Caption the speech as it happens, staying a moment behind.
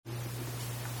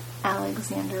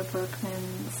Alexander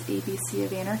Berkman's ABC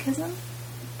of Anarchism,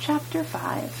 Chapter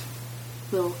 5.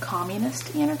 Will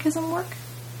Communist Anarchism Work?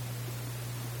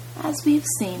 As we've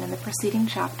seen in the preceding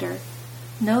chapter,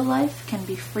 no life can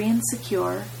be free and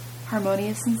secure,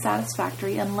 harmonious and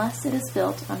satisfactory unless it is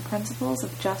built on principles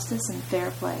of justice and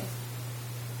fair play.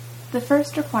 The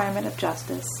first requirement of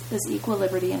justice is equal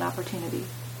liberty and opportunity.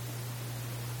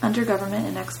 Under government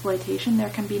and exploitation, there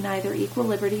can be neither equal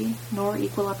liberty nor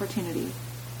equal opportunity,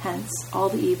 hence all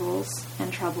the evils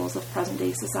and troubles of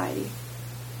present-day society.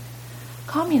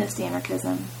 Communist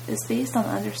anarchism is based on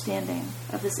the understanding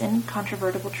of this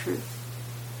incontrovertible truth.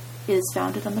 It is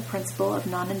founded on the principle of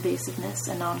non-invasiveness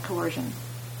and non-coercion.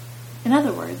 In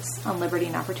other words, on liberty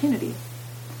and opportunity.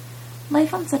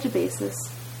 Life on such a basis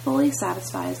fully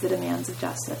satisfies the demands of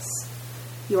justice.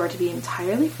 You are to be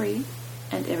entirely free,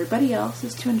 and everybody else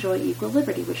is to enjoy equal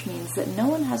liberty, which means that no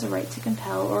one has a right to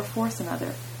compel or force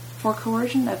another, for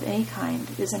coercion of any kind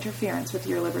is interference with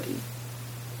your liberty.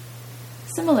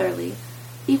 Similarly,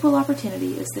 equal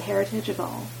opportunity is the heritage of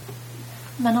all.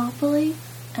 Monopoly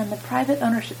and the private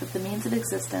ownership of the means of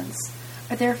existence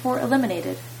are therefore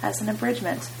eliminated as an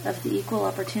abridgment of the equal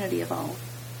opportunity of all.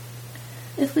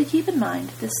 If we keep in mind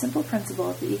this simple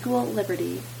principle of the equal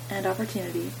liberty and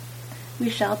opportunity, we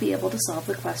shall be able to solve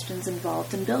the questions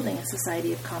involved in building a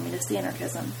society of communist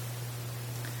anarchism.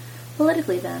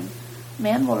 Politically, then,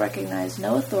 man will recognize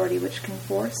no authority which can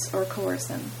force or coerce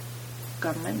him.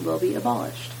 Government will be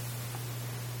abolished.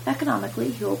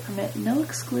 Economically, he will permit no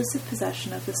exclusive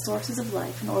possession of the sources of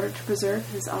life in order to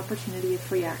preserve his opportunity of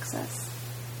free access.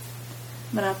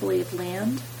 Monopoly of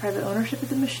land, private ownership of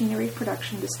the machinery of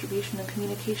production, distribution, and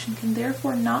communication can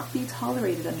therefore not be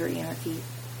tolerated under anarchy.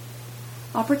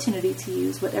 Opportunity to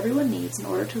use what everyone needs in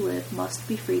order to live must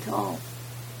be free to all.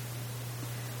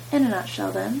 In a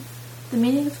nutshell, then, the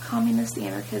meaning of communist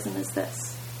anarchism is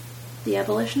this: the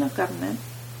abolition of government,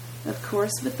 of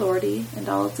coercive authority and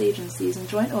all its agencies, and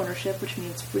joint ownership, which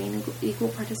means free and equal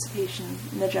participation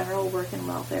in the general work and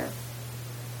welfare.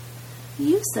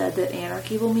 You said that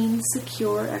anarchy will mean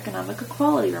secure economic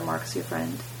equality, remarks your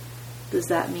friend. Does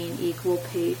that mean equal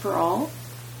pay for all?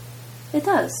 It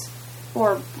does.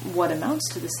 Or what amounts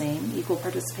to the same, equal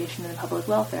participation in public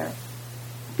welfare.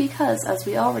 Because, as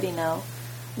we already know,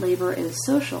 labor is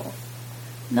social.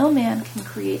 No man can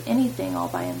create anything all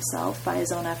by himself, by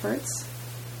his own efforts.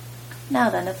 Now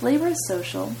then, if labor is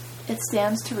social, it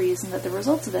stands to reason that the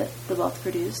results of it, the wealth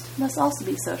produced, must also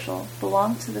be social,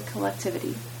 belong to the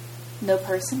collectivity. No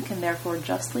person can therefore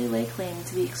justly lay claim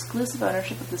to the exclusive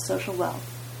ownership of the social wealth.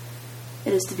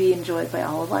 It is to be enjoyed by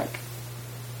all alike.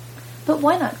 But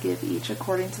why not give each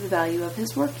according to the value of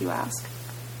his work, you ask?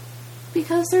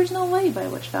 Because there's no way by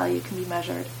which value can be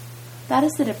measured. That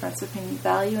is the difference between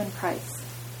value and price.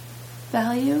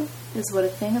 Value is what a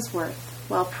thing is worth,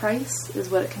 while price is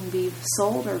what it can be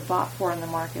sold or bought for in the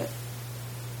market.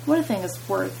 What a thing is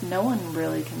worth, no one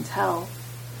really can tell.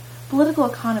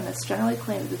 Political economists generally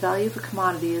claim that the value of a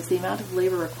commodity is the amount of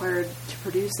labor required to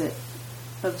produce it,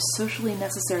 of socially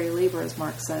necessary labor, as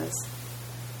Marx says.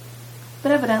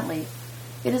 But evidently,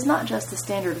 it is not just a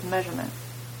standard of measurement.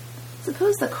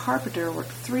 Suppose the carpenter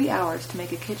worked 3 hours to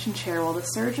make a kitchen chair while the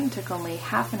surgeon took only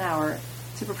half an hour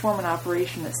to perform an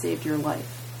operation that saved your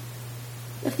life.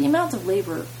 If the amount of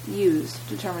labor used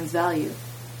determines value,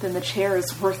 then the chair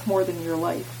is worth more than your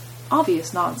life.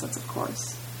 Obvious nonsense, of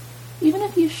course. Even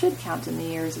if you should count in the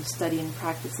years of study and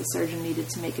practice the surgeon needed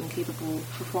to make him capable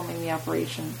of performing the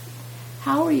operation,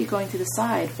 how are you going to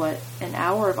decide what an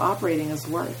hour of operating is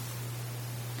worth?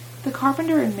 The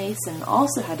carpenter and mason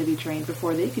also had to be trained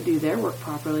before they could do their work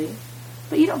properly,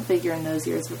 but you don't figure in those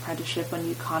years of apprenticeship when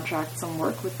you contract some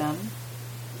work with them.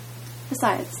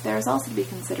 Besides, there is also to be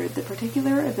considered the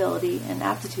particular ability and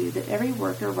aptitude that every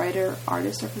worker, writer,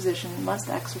 artist, or physician must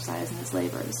exercise in his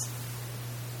labors.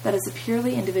 That is a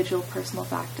purely individual personal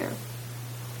factor.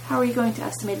 How are you going to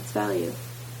estimate its value?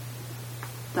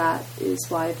 That is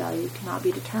why value cannot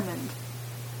be determined.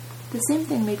 The same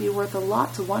thing may be worth a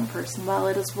lot to one person, while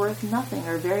it is worth nothing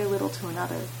or very little to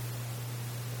another.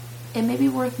 It may be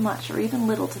worth much or even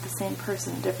little to the same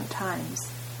person at different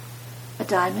times. A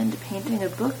diamond, a painting, a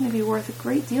book may be worth a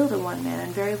great deal to one man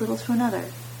and very little to another.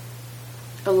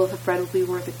 A loaf of bread will be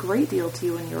worth a great deal to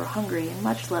you when you are hungry, and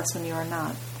much less when you are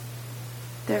not.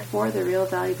 Therefore, the real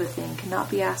value of a thing cannot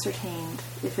be ascertained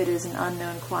if it is an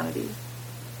unknown quantity.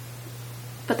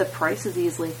 But the price is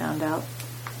easily found out.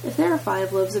 If there are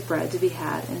 5 loaves of bread to be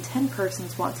had and 10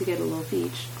 persons want to get a loaf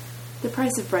each, the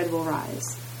price of bread will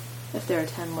rise. If there are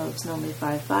 10 loaves and only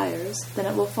 5 buyers, then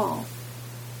it will fall.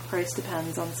 Price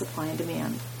depends on supply and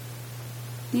demand.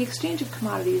 The exchange of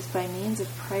commodities by means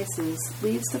of prices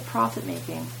leads to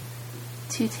profit-making,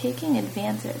 to taking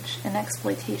advantage and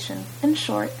exploitation, in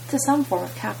short, to some form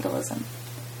of capitalism.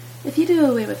 If you do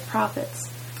away with profits,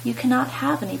 you cannot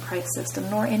have any price system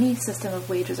nor any system of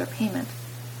wages or payment.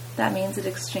 That means that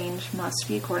exchange must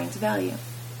be according to value.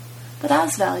 But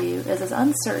as value is as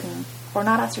uncertain or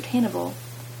not ascertainable,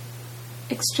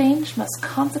 exchange must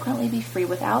consequently be free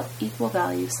without equal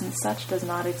value, since such does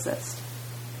not exist.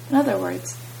 In other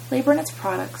words, labor and its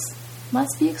products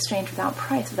must be exchanged without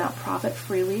price, without profit,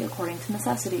 freely according to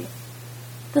necessity.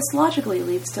 This logically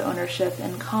leads to ownership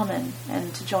in common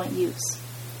and to joint use,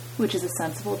 which is a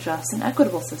sensible, just, and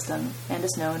equitable system, and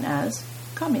is known as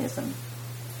communism.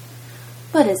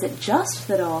 But is it just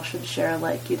that all should share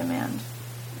alike, you demand?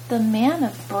 The man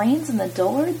of brains and the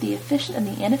dullard, the efficient and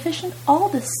the inefficient, all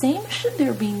the same? Should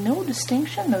there be no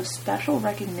distinction, no special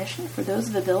recognition for those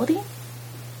of ability?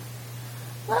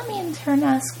 Let me in turn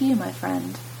ask you, my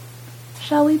friend,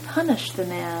 shall we punish the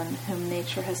man whom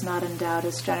nature has not endowed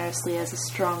as generously as a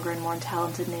stronger and more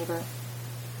talented neighbor?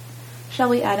 Shall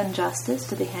we add injustice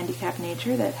to the handicapped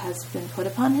nature that has been put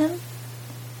upon him?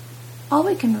 All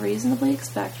we can reasonably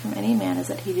expect from any man is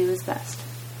that he do his best.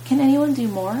 Can anyone do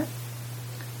more?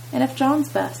 And if John's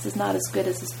best is not as good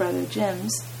as his brother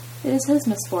Jim's, it is his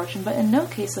misfortune, but in no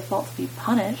case a fault to be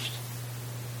punished.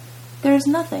 There is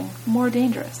nothing more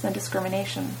dangerous than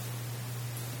discrimination.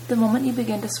 The moment you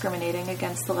begin discriminating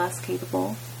against the less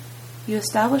capable, you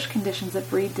establish conditions that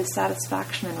breed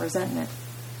dissatisfaction and resentment.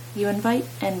 You invite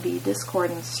envy,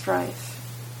 discord, and strife.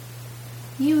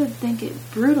 You would think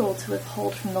it brutal to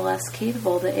withhold from the less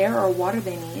capable the air or water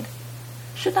they need.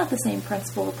 Should not the same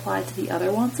principle apply to the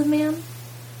other wants of man?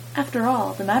 After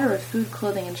all, the matter of food,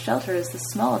 clothing, and shelter is the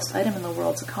smallest item in the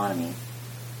world's economy.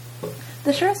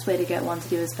 The surest way to get one to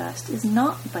do his best is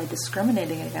not by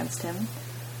discriminating against him,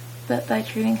 but by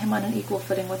treating him on an equal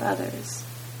footing with others.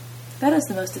 That is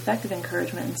the most effective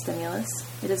encouragement and stimulus.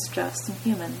 It is just and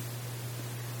human.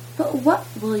 But what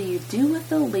will you do with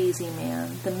the lazy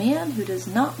man, the man who does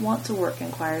not want to work,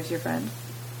 inquires your friend.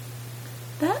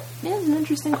 That is an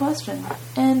interesting question,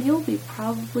 and you'll be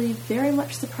probably very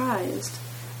much surprised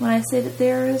when I say that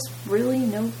there is really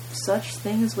no such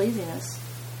thing as laziness.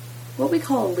 What we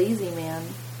call a lazy man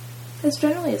is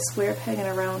generally a square peg in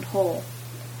a round hole.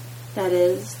 That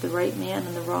is, the right man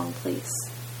in the wrong place.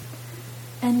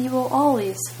 And you will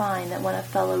always find that when a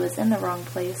fellow is in the wrong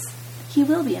place, he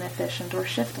will be inefficient or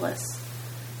shiftless.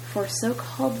 For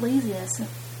so-called laziness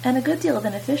and a good deal of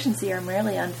inefficiency are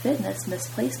merely unfitness,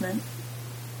 misplacement.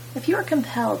 If you are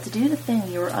compelled to do the thing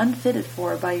you are unfitted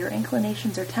for by your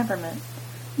inclinations or temperament,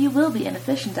 you will be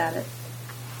inefficient at it.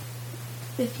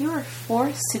 If you are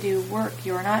forced to do work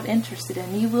you are not interested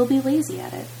in, you will be lazy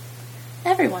at it.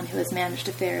 Everyone who has managed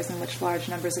affairs in which large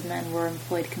numbers of men were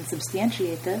employed can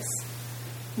substantiate this.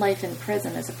 Life in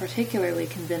prison is a particularly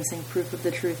convincing proof of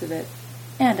the truth of it,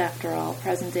 and after all,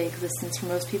 present-day existence for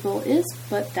most people is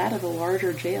but that of a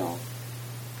larger jail.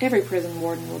 Every prison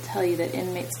warden will tell you that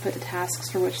inmates put to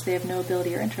tasks for which they have no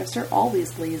ability or interest are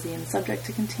always lazy and subject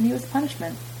to continuous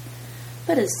punishment.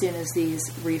 But as soon as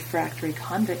these refractory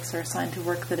convicts are assigned to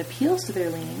work that appeals to their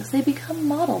leanings, they become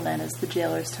model men, as the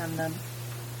jailers term them.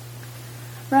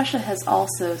 Russia has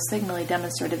also signally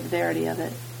demonstrated the verity of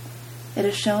it. It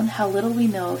has shown how little we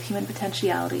know of human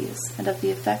potentialities and of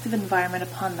the effect of environment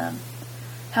upon them,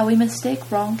 how we mistake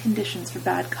wrong conditions for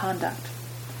bad conduct.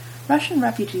 Russian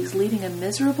refugees leading a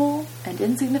miserable and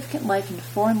insignificant life in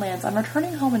foreign lands, on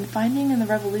returning home and finding in the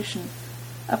revolution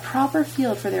a proper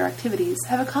field for their activities,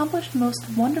 have accomplished most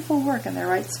wonderful work in their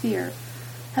right sphere,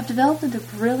 have developed into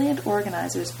brilliant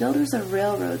organizers, builders of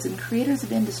railroads, and creators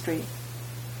of industry.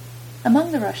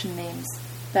 Among the Russian names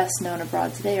best known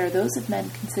abroad today are those of men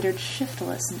considered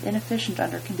shiftless and inefficient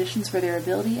under conditions where their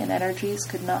ability and energies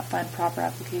could not find proper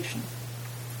application.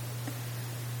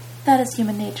 That is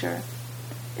human nature.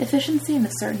 Efficiency in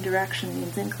a certain direction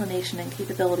means inclination and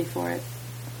capability for it.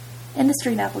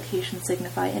 Industry and application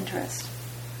signify interest.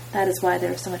 That is why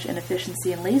there is so much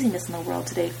inefficiency and laziness in the world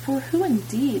today, for who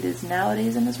indeed is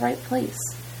nowadays in his right place?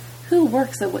 Who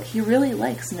works at what he really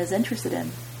likes and is interested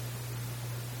in?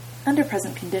 Under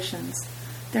present conditions,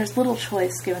 there is little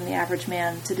choice given the average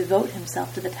man to devote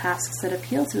himself to the tasks that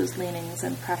appeal to his leanings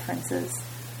and preferences.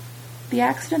 The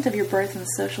accident of your birth and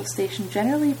social station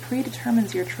generally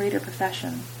predetermines your trade or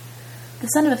profession. The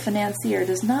son of a financier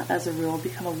does not, as a rule,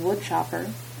 become a wood chopper,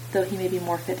 though he may be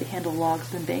more fit to handle logs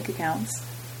than bank accounts.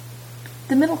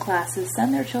 The middle classes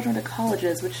send their children to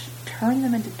colleges which turn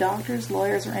them into doctors,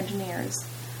 lawyers, or engineers.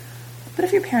 But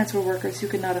if your parents were workers who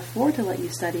could not afford to let you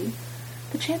study,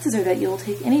 the chances are that you will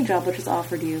take any job which is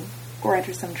offered you, or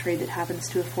enter some trade that happens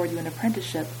to afford you an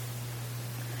apprenticeship.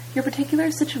 Your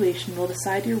particular situation will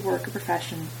decide your work or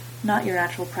profession, not your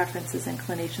natural preferences,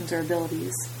 inclinations, or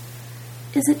abilities.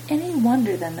 Is it any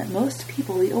wonder, then, that most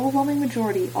people, the overwhelming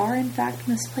majority, are in fact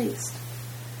misplaced?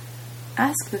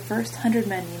 Ask the first 100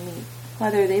 men you meet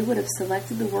whether they would have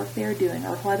selected the work they are doing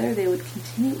or whether they would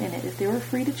continue in it if they were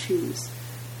free to choose,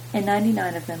 and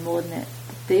 99 of them will admit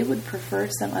that they would prefer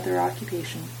some other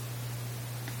occupation.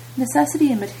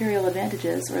 Necessity and material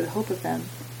advantages, or the hope of them,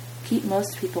 keep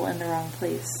most people in the wrong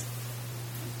place.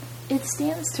 It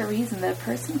stands to reason that a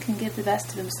person can give the best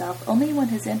of himself only when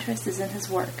his interest is in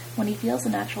his work, when he feels a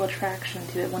natural attraction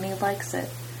to it, when he likes it.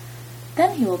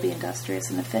 Then he will be industrious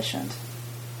and efficient.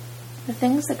 The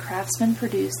things that craftsmen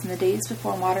produced in the days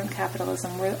before modern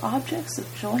capitalism were objects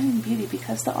of joy and beauty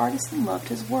because the artisan loved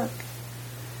his work.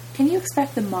 Can you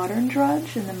expect the modern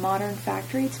drudge in the modern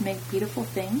factory to make beautiful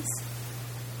things?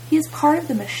 He is part of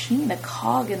the machine, a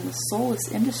cog in the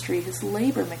soulless industry, his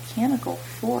labor mechanical,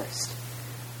 forced.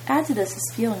 Add to this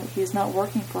his feeling that he is not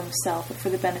working for himself, but for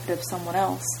the benefit of someone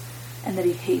else, and that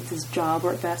he hates his job,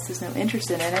 or at best has no interest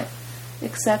in it,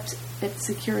 except it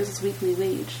secures his weekly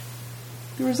wage.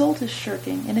 The result is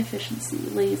shirking, inefficiency,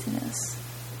 laziness.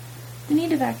 The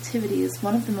need of activity is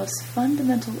one of the most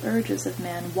fundamental urges of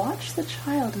man. Watch the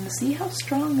child and see how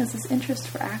strong is his interest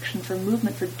for action, for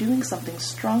movement, for doing something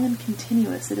strong and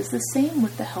continuous. It is the same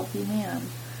with the healthy man.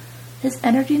 His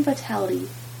energy and vitality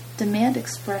demand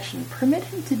expression. Permit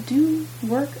him to do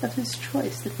work of his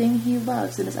choice, the thing he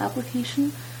loves, and his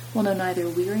application will know neither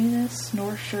weariness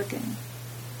nor shirking.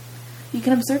 You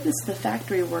can observe this in a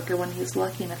factory worker when he is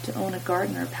lucky enough to own a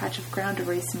garden or a patch of ground to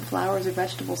raise some flowers or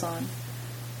vegetables on.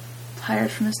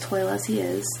 Tired from his toil as he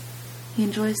is, he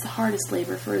enjoys the hardest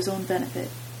labor for his own benefit,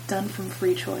 done from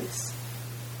free choice.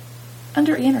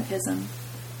 Under anarchism,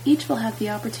 each will have the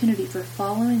opportunity for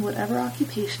following whatever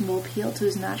occupation will appeal to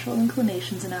his natural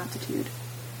inclinations and aptitude.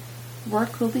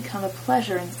 Work will become a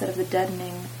pleasure instead of the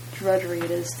deadening drudgery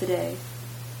it is today.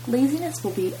 Laziness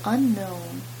will be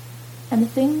unknown, and the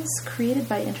things created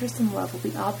by interest and love will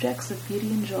be objects of beauty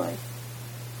and joy.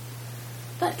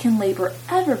 But can labor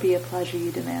ever be a pleasure,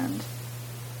 you demand?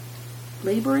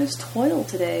 Labor is toil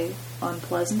today,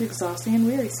 unpleasant, exhausting, and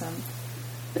wearisome.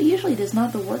 But usually it is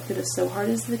not the work that is so hard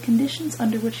as the conditions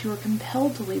under which you are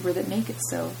compelled to labor that make it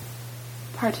so,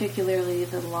 particularly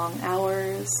the long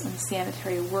hours,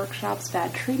 unsanitary workshops,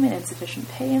 bad treatment, insufficient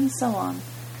pay, and so on.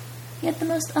 Yet the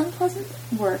most unpleasant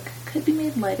work could be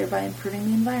made lighter by improving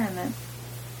the environment.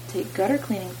 Take gutter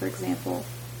cleaning, for example.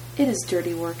 It is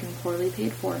dirty work and poorly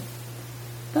paid for.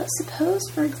 But suppose,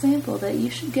 for example, that you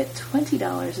should get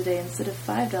 $20 a day instead of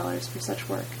 $5 for such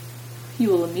work. You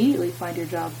will immediately find your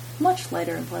job much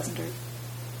lighter and pleasanter.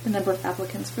 The number of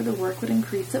applicants for the work would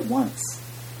increase at once,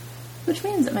 which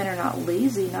means that men are not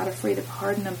lazy, not afraid of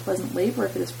hard and unpleasant labor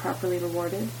if it is properly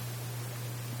rewarded.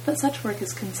 But such work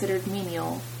is considered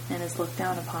menial and is looked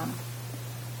down upon.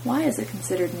 Why is it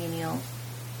considered menial?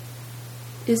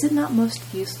 Is it not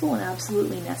most useful and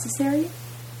absolutely necessary?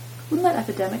 Wouldn't that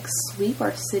epidemic sweep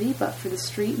our city but for the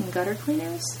street and gutter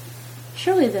cleaners?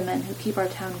 Surely the men who keep our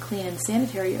town clean and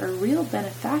sanitary are real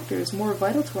benefactors, more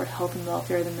vital to our health and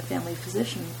welfare than the family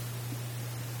physician.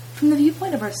 From the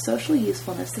viewpoint of our social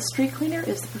usefulness, the street cleaner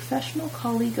is the professional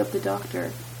colleague of the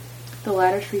doctor. The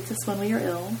latter treats us when we are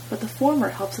ill, but the former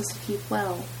helps us to keep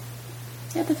well.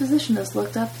 Yet the physician is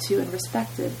looked up to and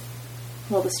respected,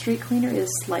 while the street cleaner is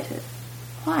slighted.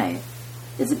 Why?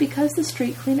 Is it because the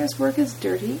street cleaner's work is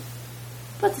dirty?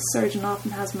 But the surgeon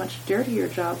often has much dirtier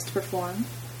jobs to perform.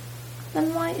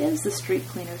 Then why is the street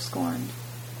cleaner scorned?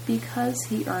 Because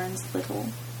he earns little.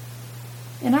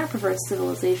 In our perverse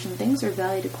civilization, things are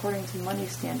valued according to money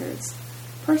standards.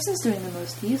 Persons doing the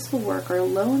most useful work are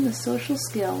low in the social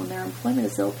scale when their employment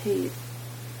is ill-paid.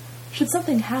 Should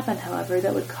something happen, however,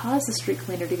 that would cause the street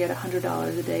cleaner to get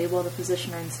 $100 a day while the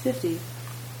physician earns $50,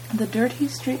 the dirty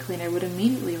street cleaner would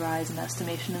immediately rise in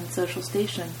estimation and social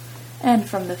station, and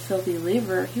from the filthy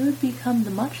laborer he would become the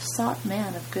much-sought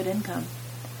man of good income.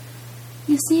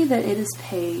 You see that it is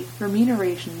pay,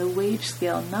 remuneration, the wage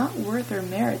scale, not worth or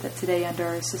merit that today under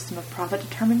our system of profit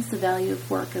determines the value of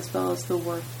work as well as the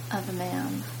worth of a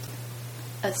man.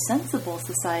 A sensible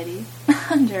society,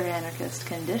 under anarchist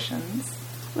conditions,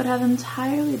 would have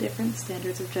entirely different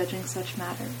standards of judging such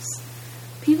matters.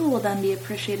 People will then be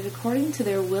appreciated according to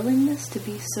their willingness to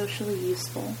be socially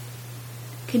useful.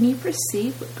 Can you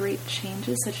perceive what great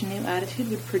changes such a new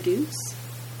attitude would produce?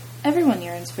 Everyone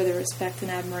yearns for the respect and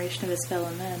admiration of his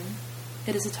fellow men.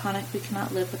 It is a tonic we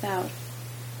cannot live without.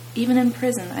 Even in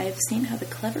prison, I have seen how the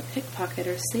clever pickpocket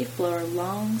or safe blower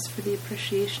longs for the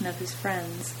appreciation of his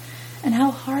friends, and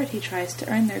how hard he tries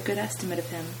to earn their good estimate of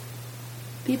him.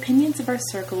 The opinions of our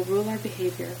circle rule our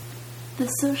behavior. The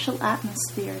social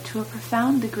atmosphere, to a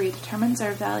profound degree, determines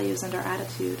our values and our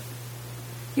attitude.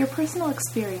 Your personal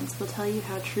experience will tell you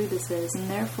how true this is, and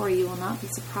therefore you will not be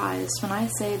surprised when I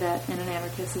say that, in an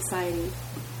anarchist society,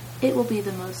 it will be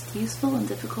the most useful and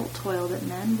difficult toil that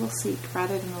men will seek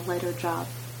rather than the lighter job.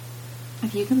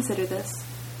 If you consider this,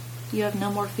 you have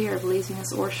no more fear of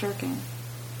laziness or shirking.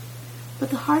 But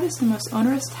the hardest and most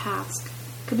onerous task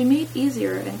could be made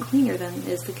easier and cleaner than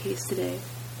is the case today.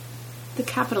 The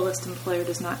capitalist employer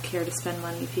does not care to spend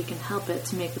money if he can help it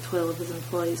to make the toil of his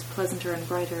employees pleasanter and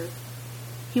brighter.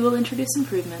 He will introduce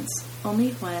improvements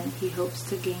only when he hopes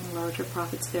to gain larger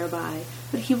profits thereby,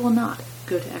 but he will not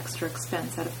go to extra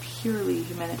expense out of purely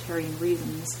humanitarian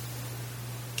reasons.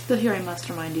 Though here I must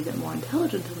remind you that more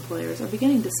intelligent employers are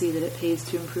beginning to see that it pays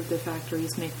to improve their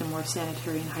factories, make them more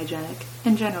sanitary and hygienic,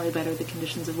 and generally better the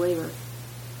conditions of labor.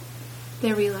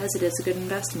 They realize it is a good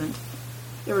investment.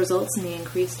 It results in the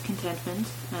increased contentment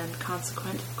and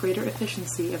consequent greater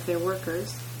efficiency of their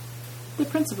workers. The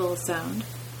principle is sound.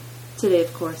 Today,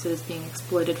 of course, it is being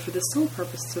exploited for the sole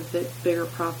purpose of bigger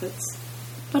profits.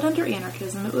 But under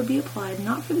anarchism, it would be applied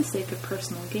not for the sake of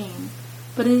personal gain,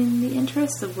 but in the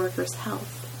interests of workers'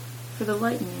 health, for the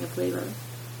lightening of labor.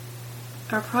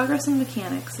 Our progress in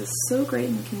mechanics is so great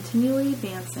and continually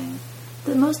advancing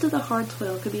that most of the hard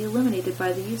toil could be eliminated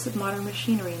by the use of modern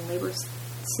machinery and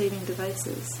labor-saving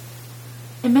devices.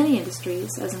 In many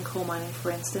industries, as in coal mining for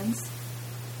instance,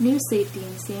 new safety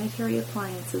and sanitary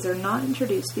appliances are not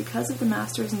introduced because of the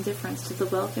master's indifference to the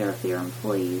welfare of their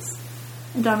employees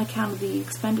and on account of the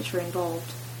expenditure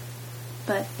involved.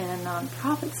 But in a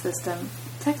non-profit system,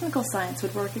 technical science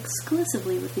would work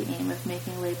exclusively with the aim of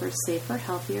making labor safer,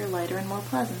 healthier, lighter, and more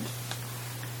pleasant.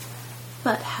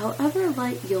 But however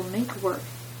light you'll make work,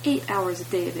 8 hours a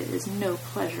day of it is no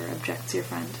pleasure, objects your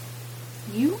friend.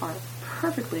 You are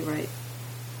perfectly right.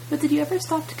 But did you ever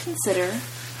stop to consider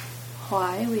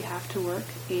why we have to work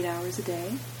 8 hours a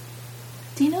day?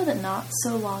 Do you know that not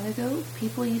so long ago,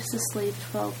 people used to slave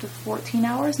 12 to 14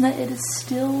 hours, and that it is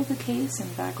still the case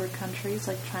in backward countries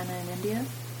like China and India?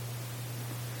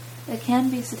 It can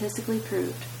be statistically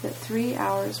proved that 3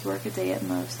 hours work a day at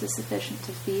most is sufficient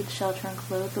to feed, shelter, and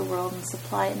clothe the world and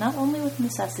supply it not only with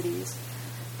necessities,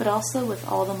 but also with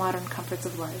all the modern comforts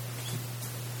of life.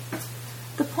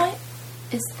 The point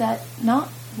is that not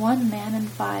 1 man in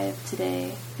 5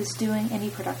 today is doing any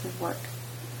productive work.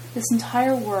 This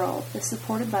entire world is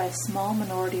supported by a small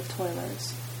minority of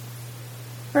toilers.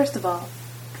 First of all,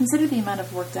 consider the amount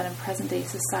of work done in present-day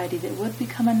society that would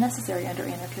become unnecessary under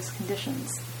anarchist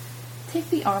conditions. Take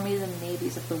the armies and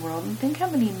navies of the world and think how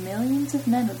many millions of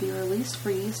men would be released for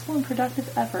useful and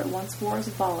productive effort once war is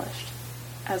abolished,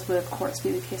 as would of course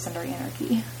be the case under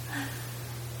anarchy.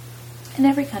 In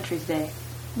every country today,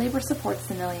 labor supports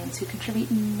the millions who contribute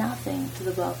nothing to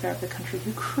the welfare of the country,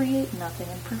 who create nothing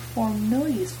and perform no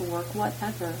useful work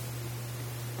whatever.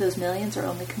 Those millions are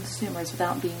only consumers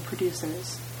without being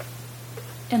producers.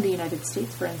 In the United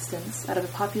States, for instance, out of a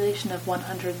population of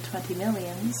 120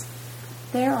 millions,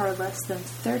 there are less than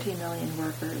 30 million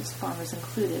workers, farmers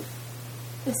included.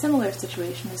 A similar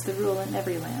situation is the rule in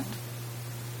every land.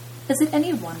 Is it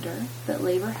any wonder that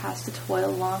labor has to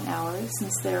toil long hours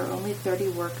since there are only 30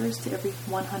 workers to every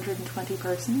 120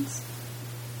 persons?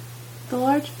 The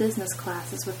large business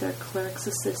classes with their clerks,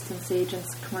 assistants,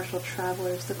 agents, commercial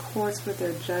travelers, the courts with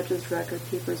their judges, record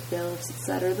keepers, bailiffs,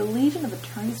 etc., the legion of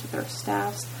attorneys with their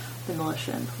staffs, the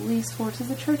militia and police forces,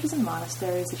 the churches and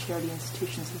monasteries, the charity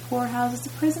institutions and poorhouses, the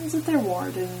prisons with their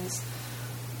wardens,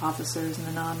 officers in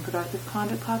the non-productive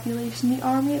convict population, the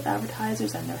army of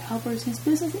advertisers and their helpers, whose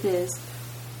business it is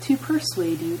to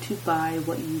persuade you to buy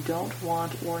what you don't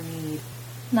want or need.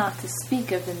 Not to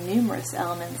speak of the numerous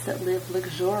elements that live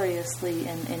luxuriously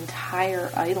in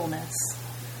entire idleness.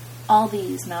 All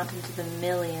these mount into the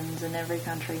millions in every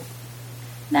country.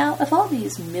 Now, if all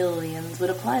these millions would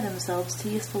apply themselves to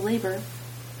useful labor,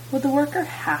 would the worker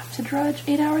have to drudge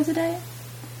 8 hours a day?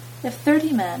 If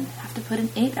 30 men have to put in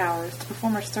 8 hours to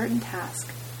perform a certain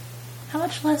task, how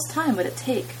much less time would it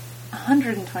take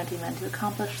 120 men to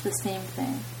accomplish the same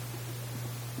thing?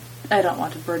 I don't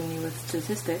want to burden you with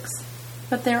statistics,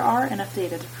 but there are enough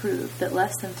data to prove that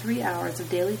less than 3 hours of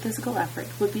daily physical effort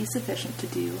would be sufficient to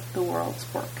do the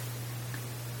world's work.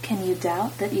 Can you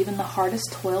doubt that even the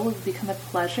hardest toil would become a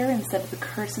pleasure instead of the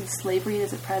cursed slavery it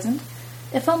is at present,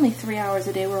 if only 3 hours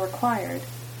a day were required,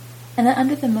 and that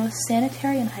under the most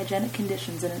sanitary and hygienic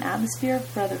conditions in an atmosphere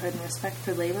of brotherhood and respect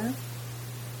for labor?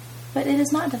 But it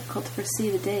is not difficult to foresee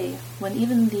the day when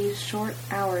even these short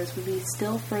hours would be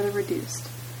still further reduced,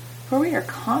 for we are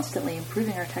constantly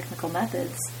improving our technical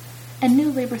methods, and new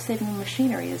labor-saving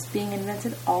machinery is being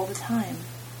invented all the time.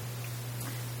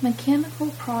 Mechanical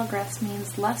progress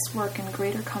means less work and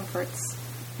greater comforts,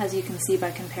 as you can see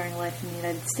by comparing life in the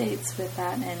United States with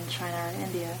that in China or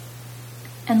India.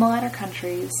 In the latter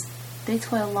countries, they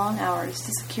toil long hours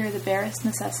to secure the barest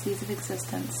necessities of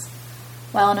existence,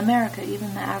 while in America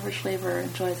even the average laborer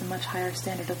enjoys a much higher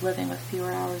standard of living with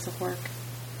fewer hours of work.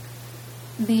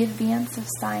 The advance of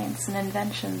science and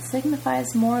invention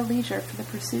signifies more leisure for the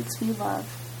pursuits we love.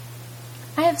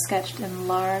 I have sketched in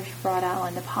large, broad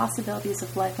outline the possibilities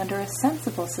of life under a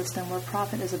sensible system where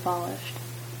profit is abolished.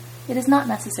 It is not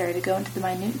necessary to go into the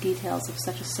minute details of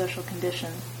such a social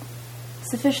condition.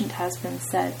 Sufficient has been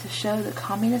said to show that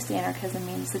communist anarchism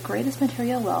means the greatest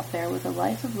material welfare with a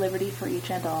life of liberty for each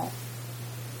and all.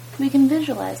 We can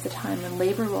visualize the time when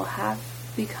labor will have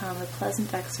become a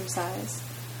pleasant exercise,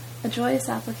 a joyous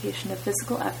application of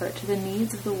physical effort to the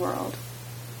needs of the world.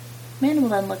 Man will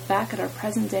then look back at our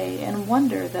present day and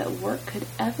wonder that work could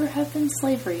ever have been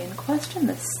slavery and question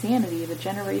the sanity of a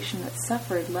generation that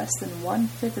suffered less than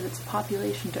 1/5 of its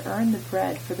population to earn the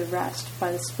bread for the rest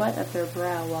by the sweat of their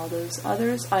brow, while those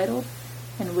others idled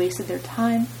and wasted their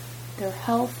time, their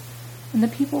health, and the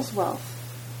people's wealth.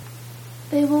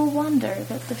 They will wonder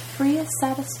that the freest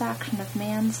satisfaction of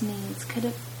man's needs could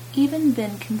have even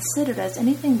been considered as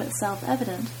anything but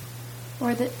self-evident,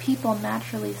 or that people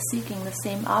naturally seeking the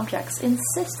same objects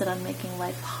insisted on making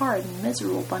life hard and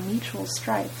miserable by mutual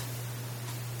strife.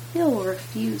 They will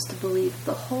refuse to believe that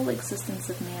the whole existence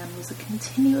of man was a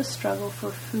continuous struggle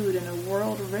for food in a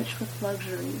world rich with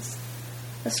luxuries,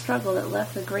 a struggle that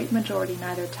left the great majority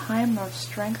neither time nor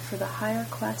strength for the higher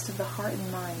quest of the heart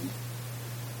and mind.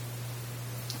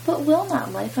 But will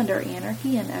not life under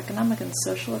anarchy and economic and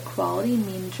social equality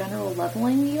mean general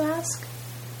leveling, you ask?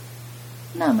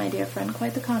 No, my dear friend,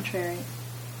 quite the contrary.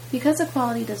 Because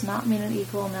equality does not mean an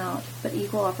equal amount, but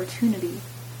equal opportunity.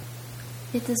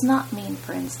 It does not mean,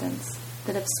 for instance,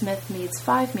 that if Smith needs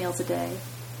 5 meals a day,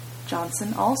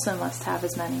 Johnson also must have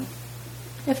as many.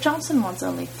 If Johnson wants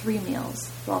only 3 meals,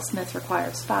 while Smith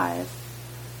requires 5,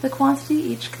 the quantity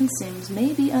each consumes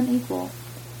may be unequal,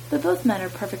 but both men are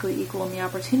perfectly equal in the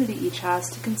opportunity each has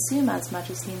to consume as much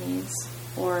as he needs,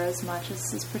 or as much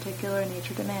as his particular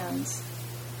nature demands.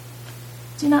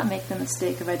 Do not make the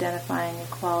mistake of identifying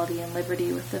equality and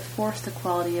liberty with the forced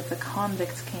equality of the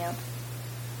convict camp.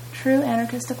 True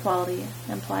anarchist equality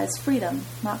implies freedom,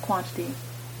 not quantity.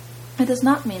 It does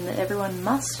not mean that everyone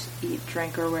must eat,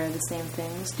 drink, or wear the same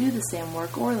things, do the same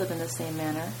work, or live in the same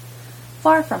manner.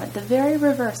 Far from it, the very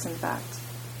reverse, in fact.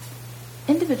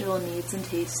 Individual needs and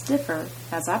tastes differ,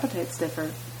 as appetites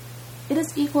differ. It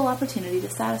is equal opportunity to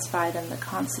satisfy them that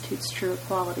constitutes true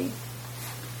equality.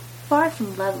 Far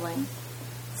from leveling,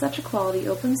 such equality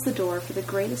opens the door for the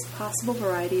greatest possible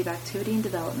variety of activity and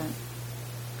development.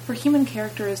 For human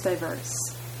character is diverse,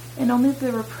 and only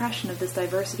the repression of this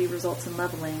diversity results in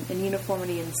leveling, in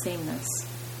uniformity and sameness.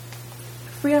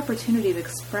 Free opportunity of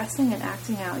expressing and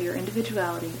acting out your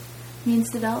individuality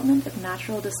means development of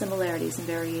natural dissimilarities and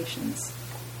variations.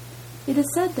 It is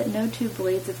said that no 2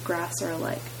 blades of grass are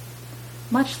alike.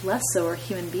 Much less so are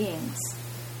human beings.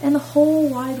 In the whole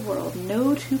wide world,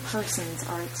 no 2 persons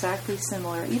are exactly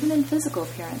similar, even in physical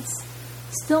appearance.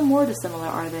 Still more dissimilar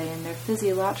are they in their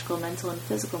physiological, mental, and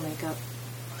physical makeup.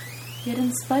 Yet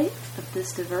in spite of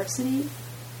this diversity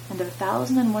and of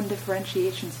 1,001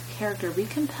 differentiations of character, we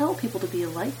compel people to be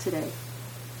alike today.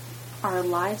 Our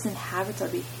lives and habits, our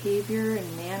behavior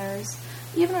and manners,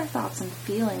 even our thoughts and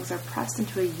feelings are pressed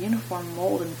into a uniform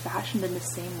mold and fashioned into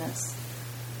sameness.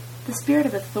 The spirit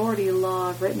of authority,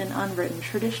 law, written and unwritten,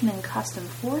 tradition and custom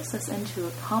force us into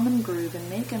a common groove and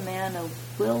make a man a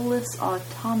will-less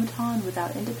automaton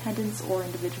without independence or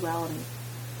individuality.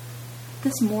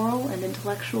 This moral and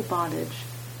intellectual bondage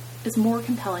is more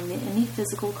compelling than any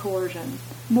physical coercion,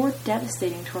 more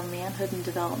devastating to our manhood and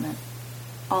development.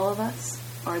 All of us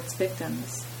are its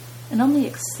victims, and only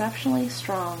exceptionally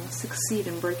strong succeed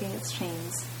in breaking its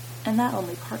chains, and that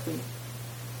only partly.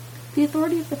 The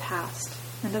authority of the past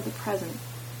and of the present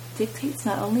dictates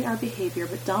not only our behavior,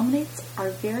 but dominates our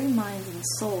very minds and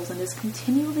souls, and is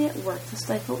continually at work to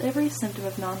stifle every symptom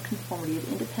of nonconformity,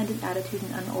 of independent attitude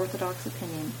and unorthodox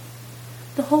opinion.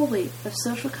 The whole weight of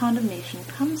social condemnation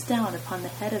comes down upon the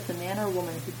head of the man or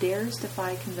woman who dares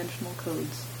defy conventional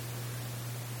codes.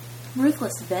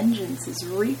 Ruthless vengeance is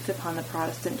wreaked upon the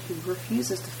Protestant who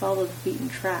refuses to follow the beaten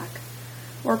track,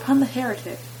 or upon the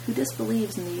heretic who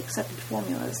disbelieves in the accepted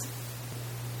formulas.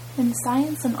 In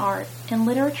science and art, in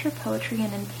literature, poetry,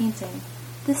 and in painting,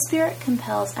 this spirit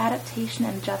compels adaptation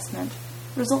and adjustment,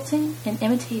 resulting in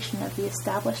imitation of the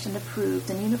established and approved,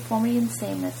 and uniformity and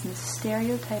sameness in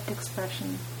stereotyped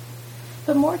expression.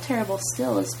 But more terrible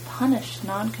still is punished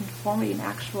nonconformity in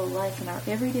actual life in our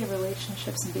everyday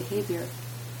relationships and behavior.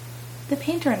 The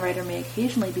painter and writer may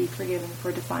occasionally be forgiven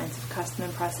for defiance of custom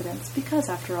and precedents, because,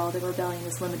 after all, their rebellion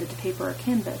is limited to paper or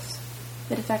canvas.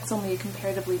 It affects only a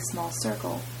comparatively small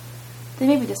circle. They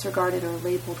may be disregarded or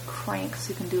labeled cranks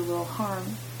who can do little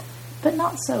harm, but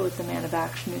not so with the man of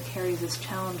action who carries his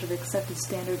challenge of accepted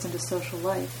standards into social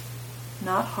life.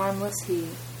 Not harmless he.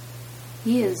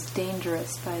 He is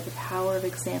dangerous by the power of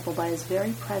example, by his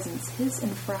very presence. His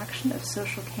infraction of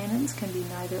social canons can be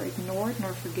neither ignored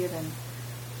nor forgiven.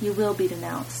 He will be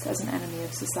denounced as an enemy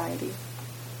of society.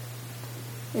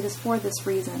 It is for this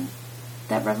reason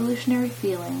that revolutionary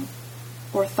feeling,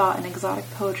 or thought in exotic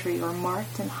poetry, or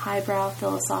marked and highbrow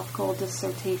philosophical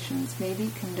dissertations may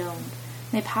be condoned,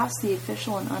 may pass the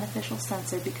official and unofficial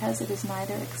censor, because it is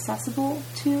neither accessible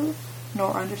to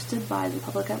nor understood by the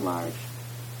public at large.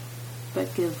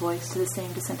 But give voice to the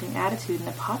same dissenting attitude in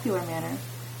a popular manner,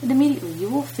 and immediately you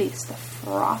will face the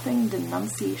frothing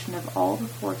denunciation of all the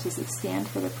forces that stand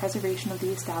for the preservation of the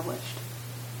established.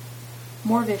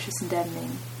 More vicious and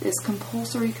deadening is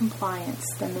compulsory compliance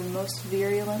than the most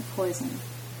virulent poison.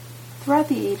 Throughout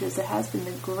the ages it has been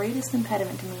the greatest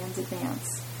impediment to man's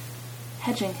advance,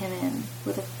 hedging him in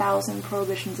with 1,000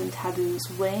 prohibitions and taboos,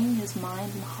 weighing his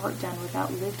mind and heart down with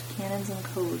outlived canons and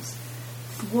codes,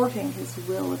 thwarting his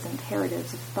will with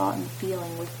imperatives of thought and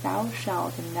feeling, with thou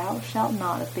shalt and thou shalt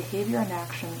not of behavior and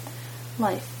action.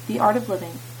 Life, the art of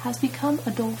living, has become a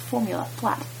dull formula,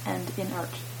 flat and inert.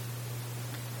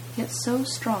 Yet so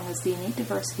strong is the innate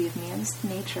diversity of man's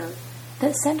nature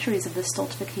that centuries of this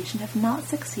stultification have not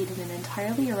succeeded in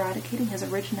entirely eradicating his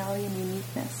originality and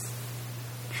uniqueness.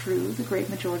 True, the great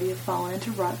majority have fallen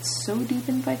into ruts so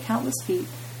deepened by countless feet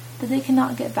that they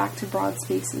cannot get back to broad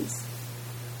spaces.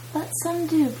 But some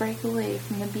do break away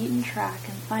from the beaten track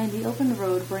and find the open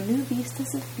road where new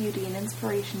vistas of beauty and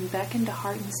inspiration beckon to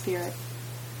heart and spirit.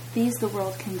 These the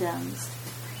world condemns.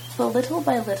 But little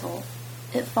by little,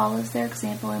 it follows their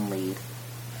example and lead,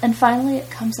 and finally it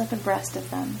comes up abreast of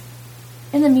them.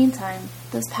 In the meantime,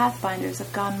 those pathfinders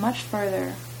have gone much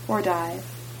further, or died,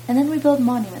 and then we build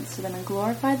monuments to them and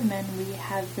glorify the men we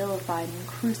have vilified and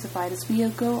crucified as we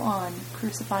go on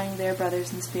crucifying their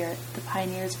brothers in spirit, the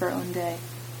pioneers of our own day.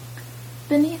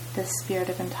 Beneath this spirit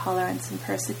of intolerance and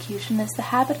persecution is the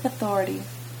habit of authority,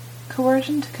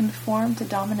 coercion to conform to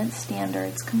dominant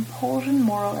standards, compulsion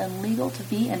moral and legal to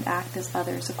be and act as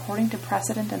others according to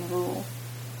precedent and rule.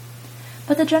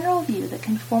 But the general view that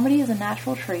conformity is a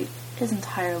natural trait is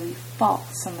entirely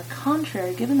false. On the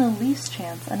contrary, given the least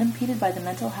chance, unimpeded by the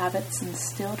mental habits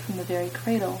instilled from the very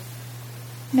cradle,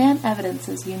 man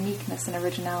evidences uniqueness and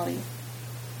originality.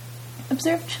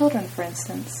 Observe children, for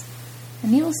instance,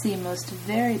 and you will see most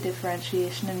varied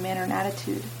differentiation in manner and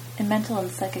attitude, in mental and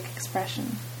psychic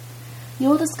expression. You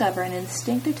will discover an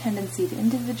instinctive tendency to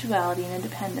individuality and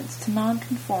independence, to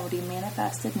nonconformity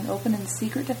manifested in open and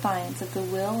secret defiance of the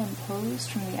will imposed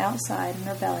from the outside in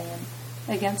rebellion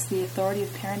against the authority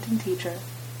of parent and teacher.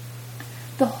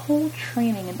 The whole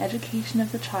training and education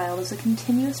of the child is a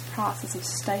continuous process of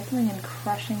stifling and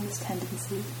crushing this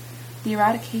tendency, the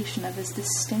eradication of his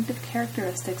distinctive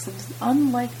characteristics, of his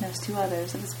unlikeness to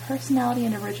others, of his personality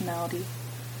and originality.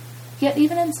 Yet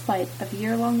even in spite of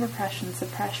year-long repression,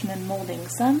 suppression, and molding,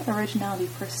 some originality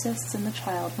persists in the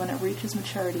child when it reaches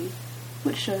maturity,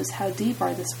 which shows how deep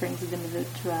are the springs of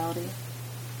individuality.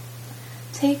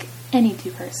 Take any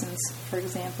two persons, for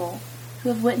example, who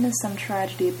have witnessed some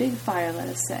tragedy, a big fire, let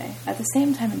us say, at the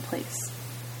same time and place.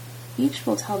 Each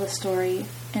will tell the story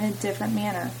in a different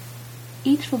manner.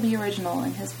 Each will be original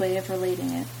in his way of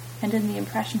relating it, and in the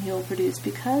impression he will produce,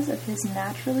 because of his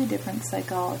naturally different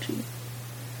psychology.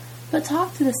 But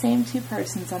talk to the same two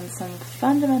persons on some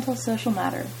fundamental social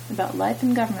matter, about life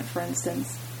and government, for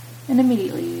instance, and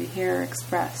immediately you hear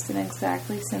expressed in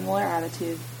exactly similar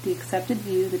attitude the accepted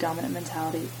view, the dominant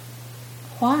mentality.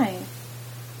 Why?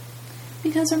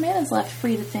 Because where man is left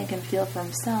free to think and feel for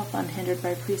himself, unhindered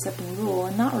by precept and rule,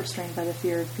 and not restrained by the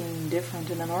fear of being different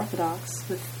and unorthodox,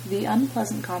 with the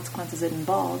unpleasant consequences it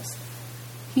involves,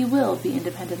 he will be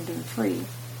independent and free.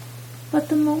 But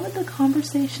the moment the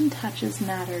conversation touches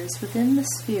matters within the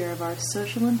sphere of our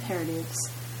social imperatives,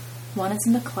 one is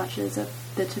in the clutches of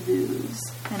the taboos,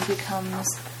 and becomes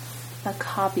a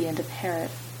copy and a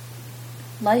parrot.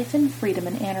 Life and freedom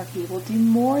and anarchy will do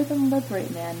more than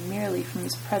liberate man merely from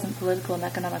his present political and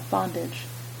economic bondage.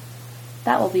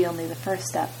 That will be only the first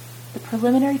step, the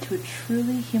preliminary to a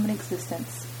truly human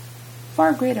existence.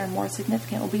 Far greater and more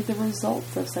significant will be the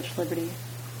results of such liberty.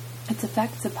 its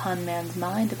effects upon man's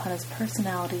mind, upon his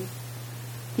personality,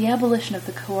 the abolition of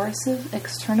the coercive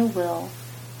external will,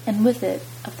 and with it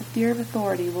of the fear of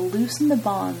authority, will loosen the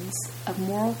bonds of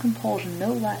moral compulsion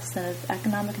no less than of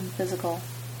economic and physical.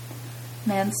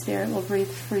 Man's spirit will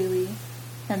breathe freely,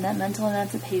 and that mental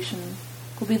emancipation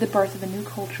will be the birth of a new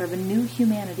culture, of a new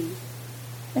humanity.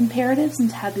 Imperatives and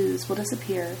taboos will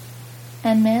disappear,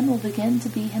 and man will begin to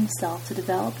be himself, to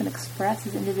develop and express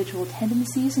his individual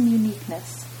tendencies and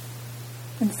uniqueness.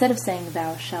 Instead of saying,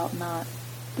 "Thou shalt not,"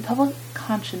 the public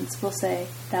conscience will say,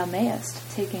 "Thou mayest,"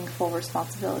 taking full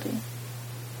responsibility.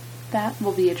 That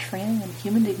will be a training in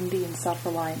human dignity and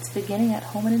self-reliance, beginning at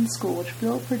home and in school, which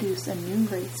will produce a new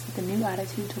race with a new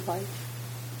attitude to life.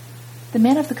 The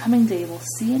man of the coming day will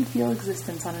see and feel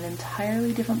existence on an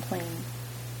entirely different plane.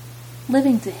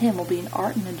 Living to him will be an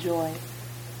art and a joy.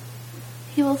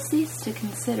 He will cease to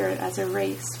consider it as a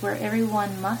race where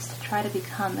everyone must try to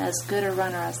become as good a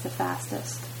runner as the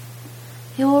fastest.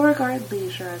 He will regard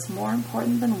leisure as more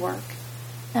important than work,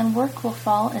 and work will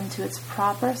fall into its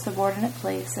proper subordinate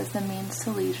place as the means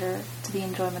to leisure, to the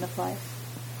enjoyment of life.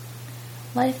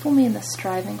 Life will mean the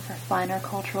striving for finer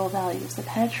cultural values, the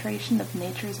penetration of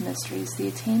nature's mysteries, the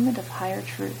attainment of higher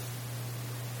truth.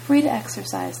 Free to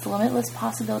exercise the limitless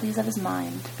possibilities of his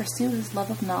mind, to pursue his love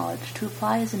of knowledge, to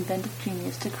apply his inventive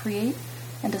genius, to create,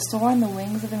 and to soar on the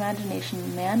wings of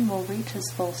imagination, man will reach his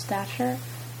full stature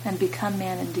and become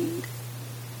man indeed.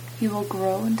 He will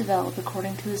grow and develop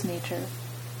according to his nature.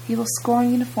 He will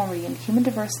scorn uniformity, and human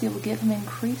diversity will give him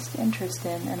increased interest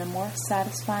in and a more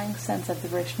satisfying sense of the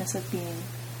richness of being.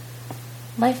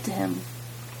 Life to him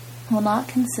will not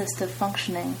consist of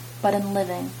functioning, but in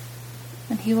living,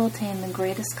 and he will attain the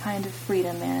greatest kind of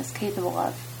freedom man is capable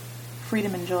of,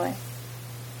 freedom and joy.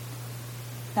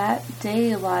 That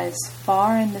day lies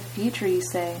far in the future, you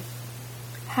say.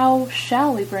 How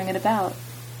shall we bring it about?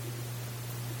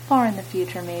 Far in the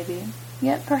future, maybe,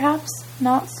 yet perhaps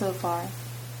not so far.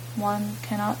 One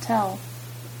cannot tell.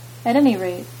 At any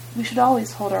rate, we should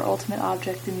always hold our ultimate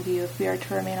object in view if we are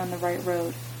to remain on the right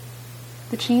road.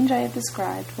 The change I have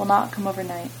described will not come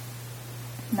overnight.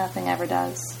 Nothing ever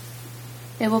does.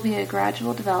 It will be a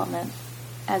gradual development,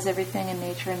 as everything in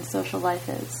nature and social life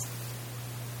is,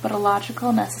 but a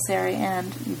logical, necessary,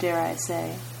 and, dare I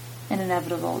say, an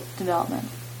inevitable development.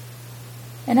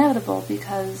 Inevitable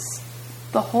because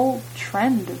the whole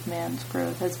trend of man's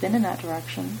growth has been in that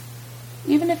direction,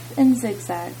 even if in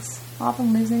zigzags,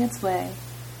 often losing its way,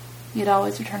 yet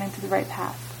always returning to the right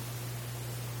path.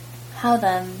 How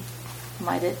then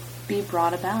might it be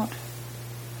brought about?